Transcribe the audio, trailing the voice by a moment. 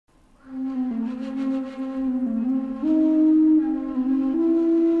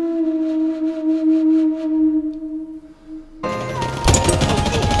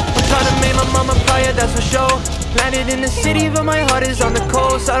city, but my heart is on the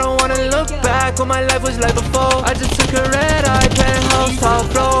coast. I don't wanna look back what my life was like before. I just took a red eye, penthouse, top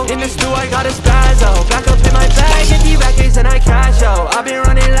floor. In the stew, I got a spaz out. Back up in my bag, get the rack case and I cash out. I've been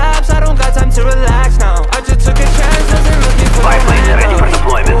running laps, I don't got time to relax now. I just took a chance, wasn't looking for Spy planes ready for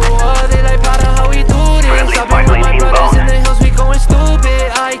deployment. Oh, they like Prada, how we do this. I've been with my brothers in the hills, we going stupid.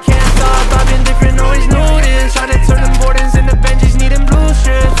 I can't stop, I've been different, always knew this. Trying to turn them Bordens into Benjis, needing blue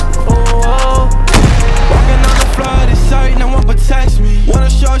strips. Oh, walking on the floor of this site, no one protects me. Wanna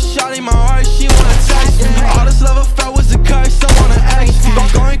show Shawty my heart, she wanna text me. All this love I felt was a curse, I wanna ask me.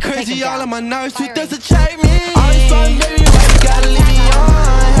 Going crazy, all of my nerves, who does to check me? All this fun, baby, why you gotta leave me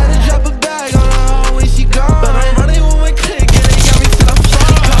on? Had to drop a bag on her home when she gone. But I'm running with my click, and they got me to the phone.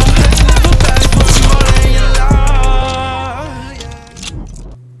 Little bags, but more than you love.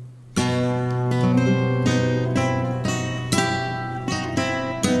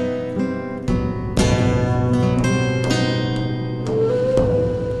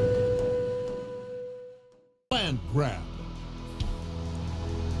 Land grab.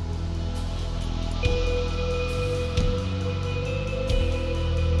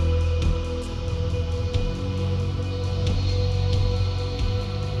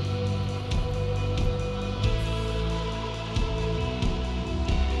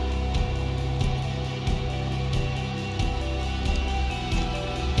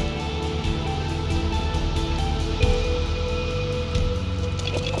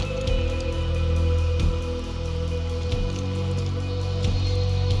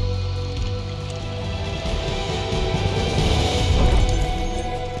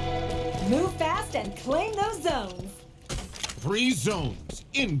 Move fast and claim those zones. 3 zones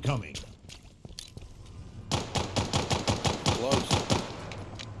incoming. Close.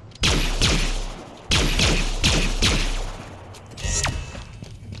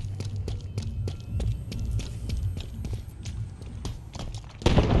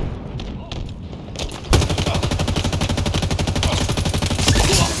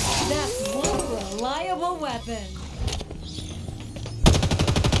 That's one reliable weapon.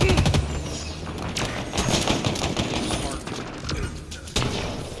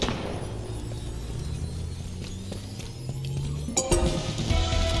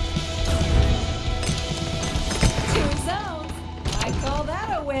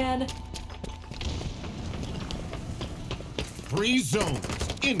 Win. 3 zones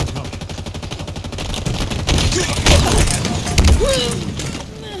incoming.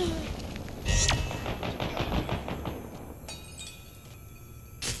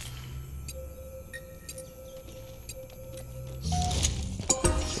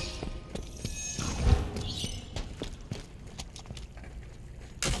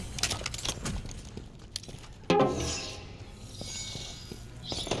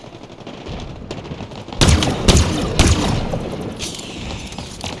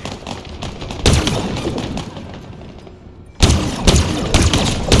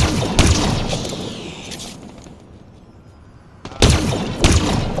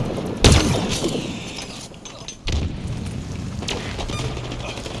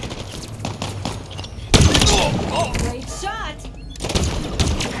 Great shot.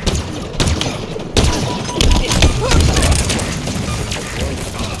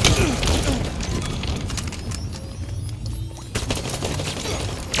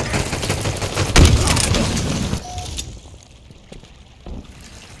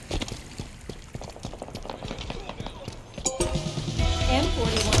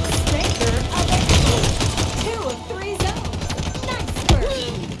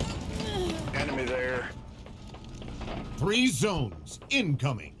 3 zones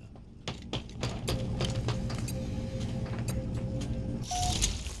incoming.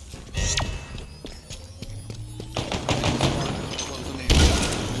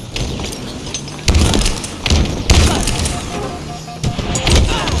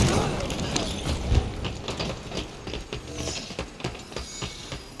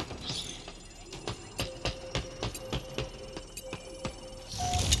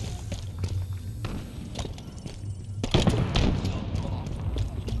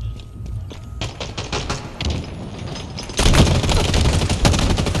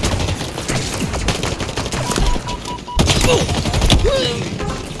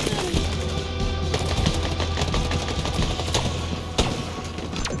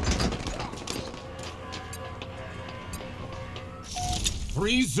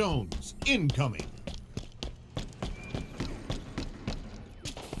 Three zones incoming.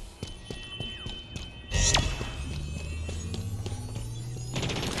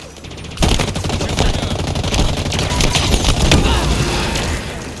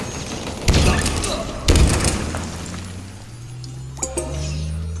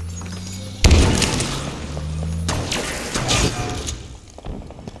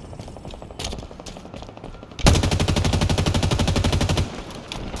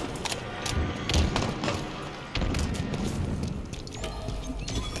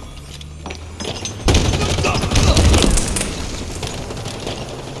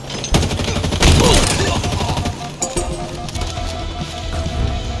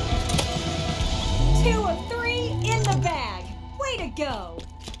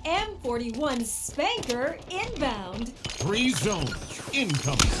 M41 Spanker inbound. 3 zones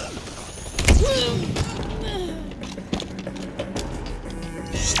incoming.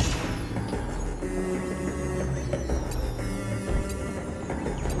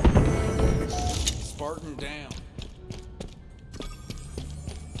 Spartan down.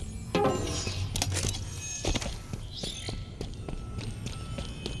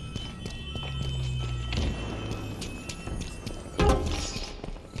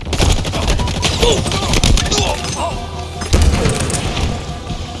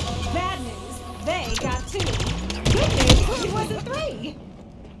 Bad news, they got 2. Good news, it wasn't 3.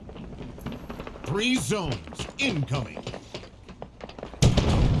 3 zones incoming.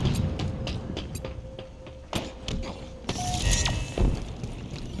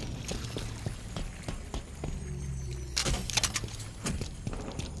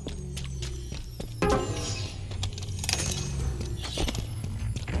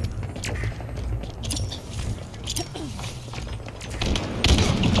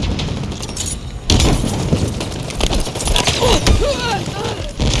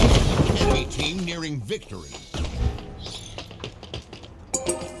 Enemy team nearing victory.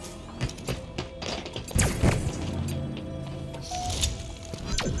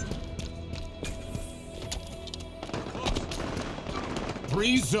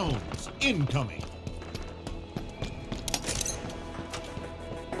 Three zones incoming.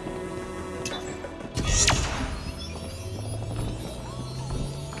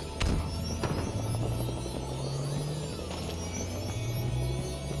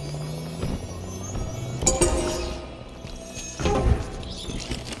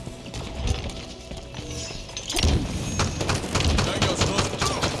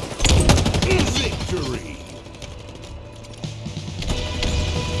 Victory!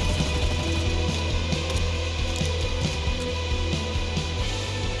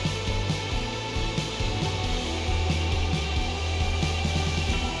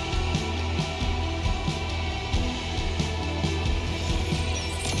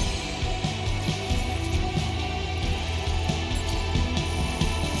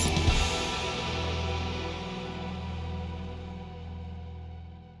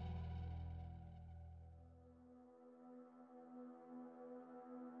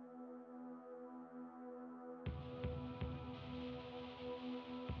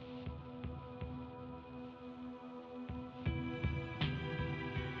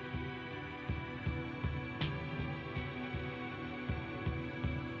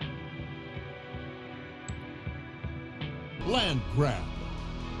 Land grab.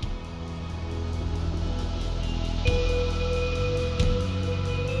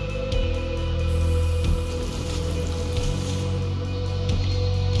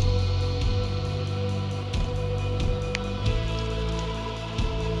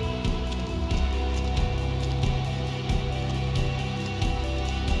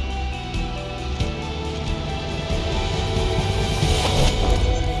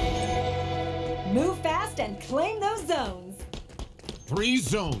 Move fast and claim those zones. 3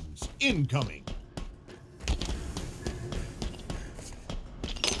 zones incoming.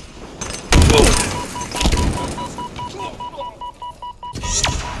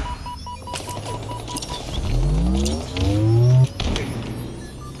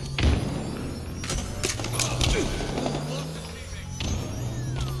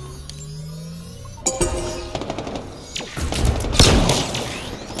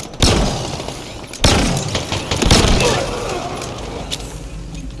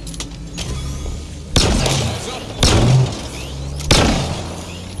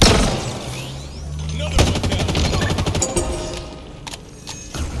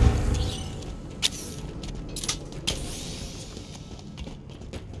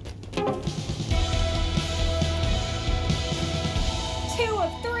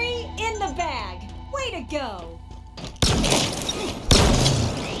 Go!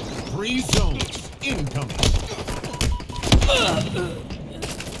 3 zones incoming.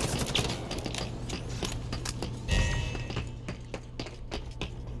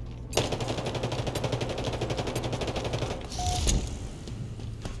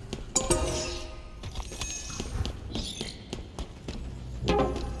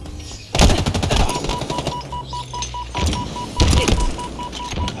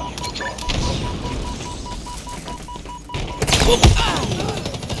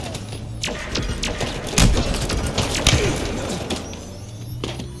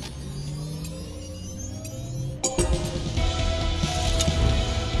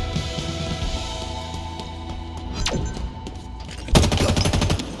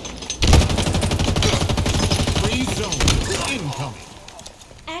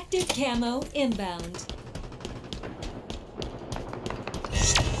 Active camo inbound.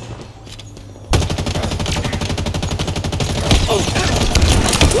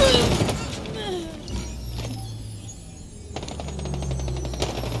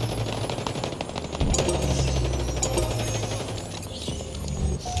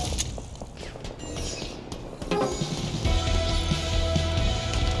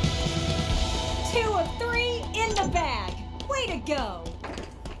 Two of three in the bag. Way to go.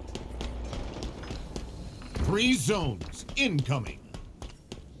 3 zones incoming.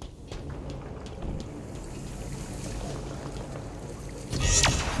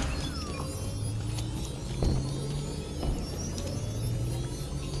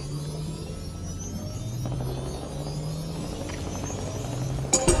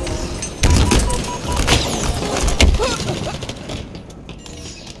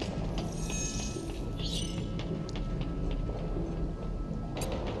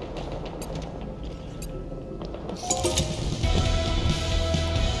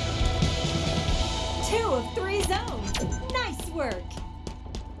 Two of three zones. Nice work.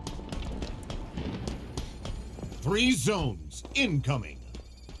 3 zones incoming.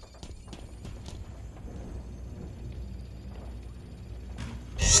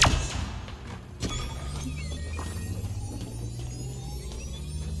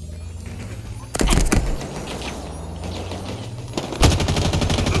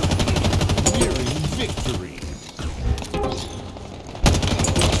 Nearing victory.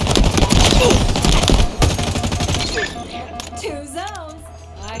 Two zones.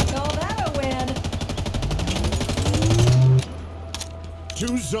 I call that a win.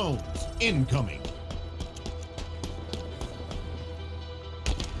 2 zones incoming.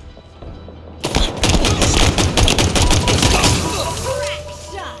 Crack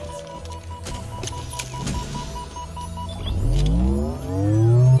shot.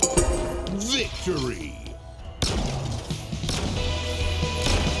 Victory.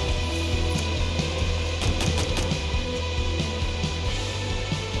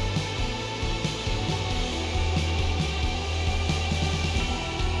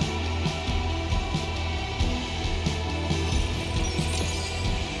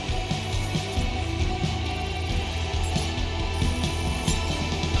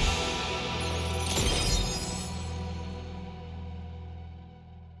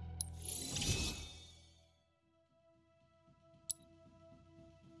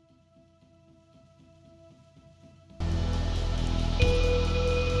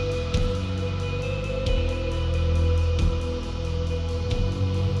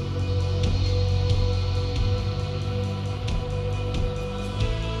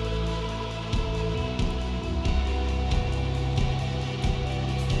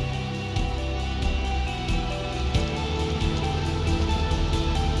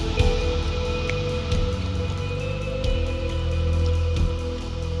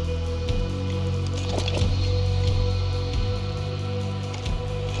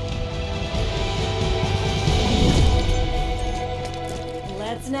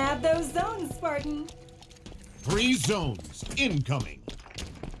 Let's nab those zones, Spartan. 3 zones incoming.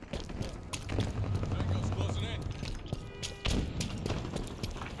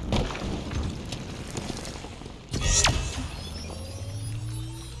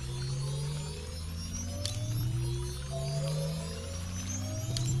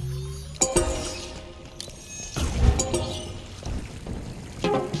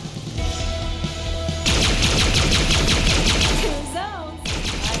 Two zones.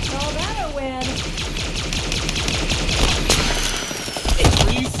 I call that a win.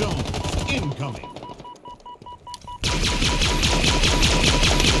 3 zones incoming.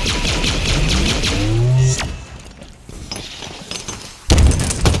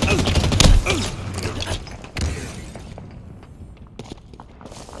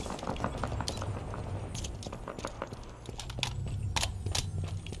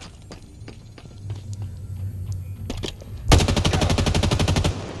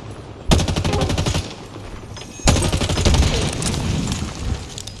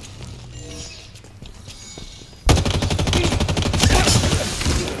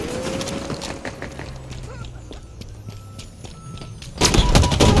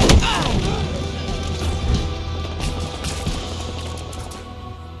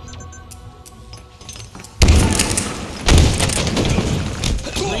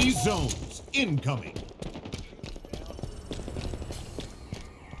 Zones incoming.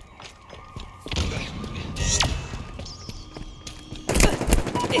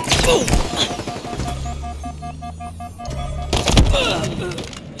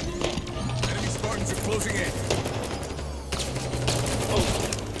 Enemy Spartans are closing in.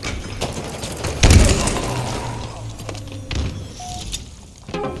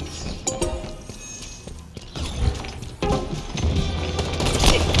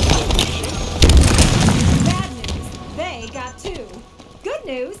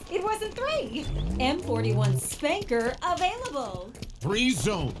 It wasn't 3. M41 Spanker available. 3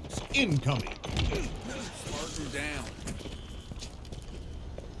 zones incoming. Spartan down.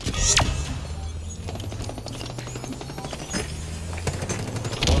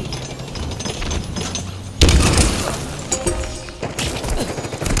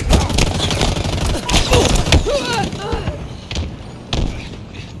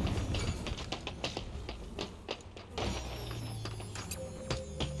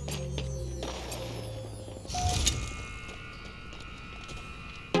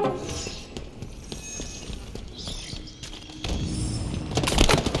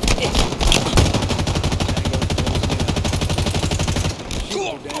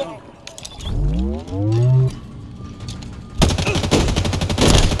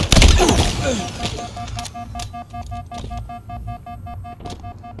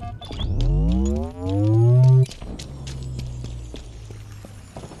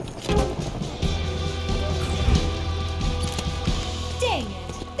 Dang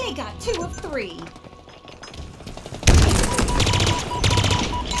it. They got 2 of 3.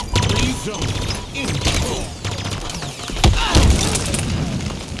 3 zones incoming.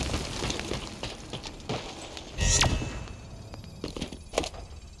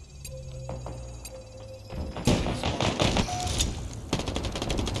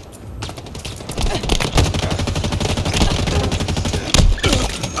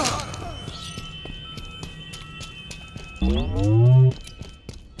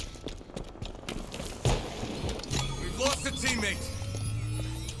 We've lost a teammate.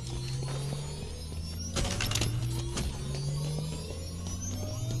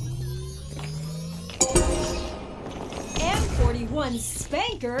 M41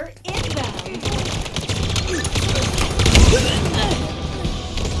 Spanker inbound.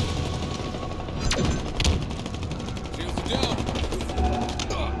 Shields are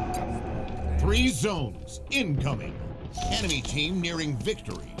down. 3 zones incoming. Enemy team nearing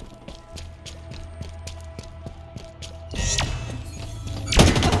victory.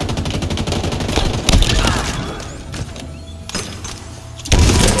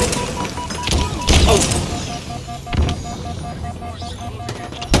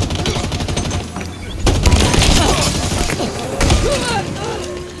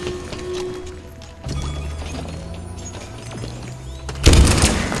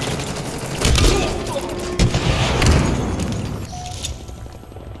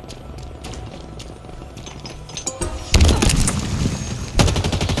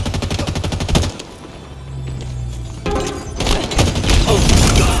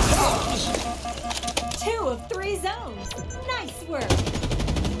 Two of 3 zones. Nice work.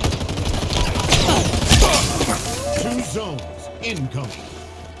 2 zones incoming.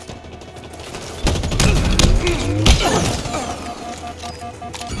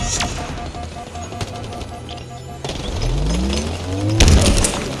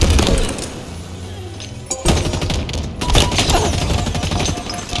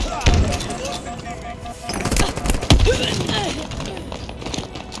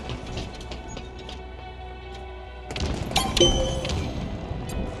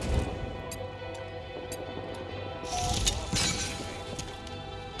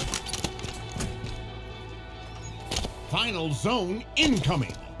 Final zone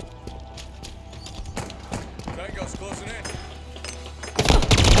incoming. Tango's closing in.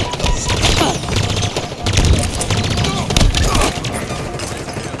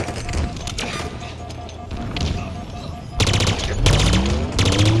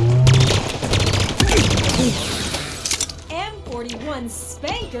 M41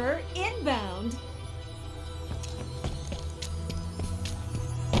 Spanker inbound.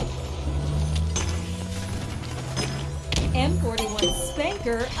 M41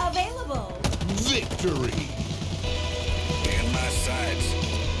 Spanker available. Victory. In my sights.